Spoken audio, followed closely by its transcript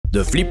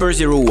The FLIPPER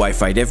Zero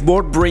Wi-Fi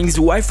DevBoard brings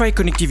Wi-Fi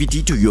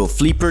connectivity to your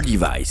Flipper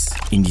device.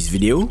 In this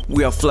video,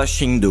 we are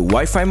flashing the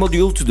Wi-Fi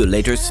module to the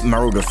latest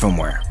Marauder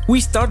firmware.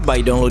 We start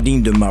by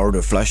downloading the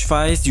Marauder flash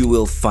files. You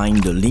will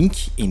find the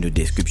link in the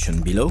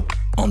description below.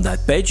 On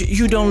that page,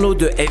 you download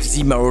the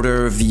FZ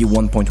Marauder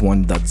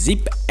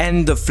v1.1.zip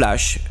and the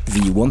flash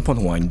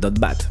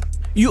v1.1.bat.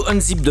 You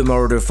unzip the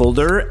Marauder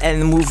folder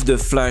and move the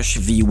flash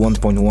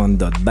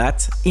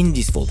v1.1.bat in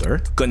this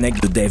folder.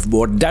 Connect the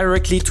DevBoard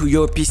directly to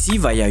your PC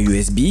via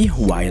USB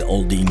while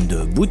holding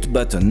the boot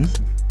button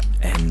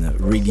and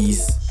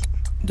release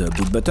the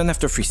boot button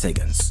after 3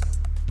 seconds.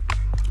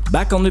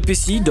 Back on the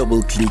PC,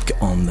 double-click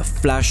on the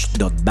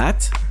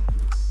flash.bat,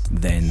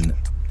 then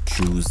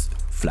choose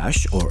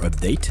Flash or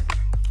Update.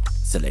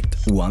 Select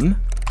 1.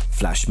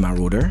 Flash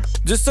Marauder.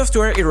 The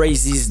software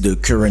erases the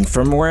current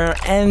firmware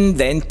and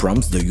then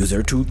prompts the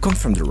user to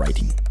confirm the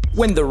writing.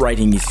 When the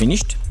writing is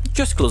finished,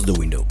 just close the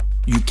window.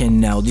 You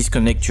can now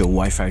disconnect your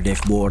Wi-Fi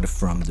DevBoard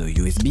from the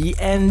USB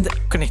and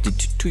connect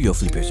it to your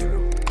FLIPPER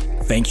Zero.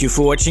 Thank you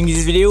for watching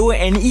this video,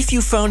 and if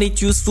you found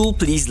it useful,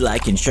 please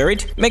like and share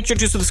it. Make sure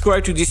to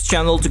subscribe to this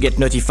channel to get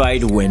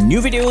notified when new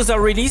videos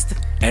are released.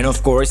 And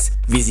of course,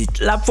 visit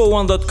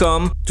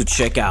lab41.com to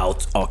check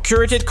out our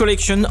curated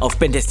collection of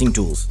pentesting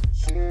tools.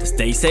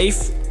 Stay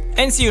safe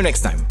and see you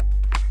next time.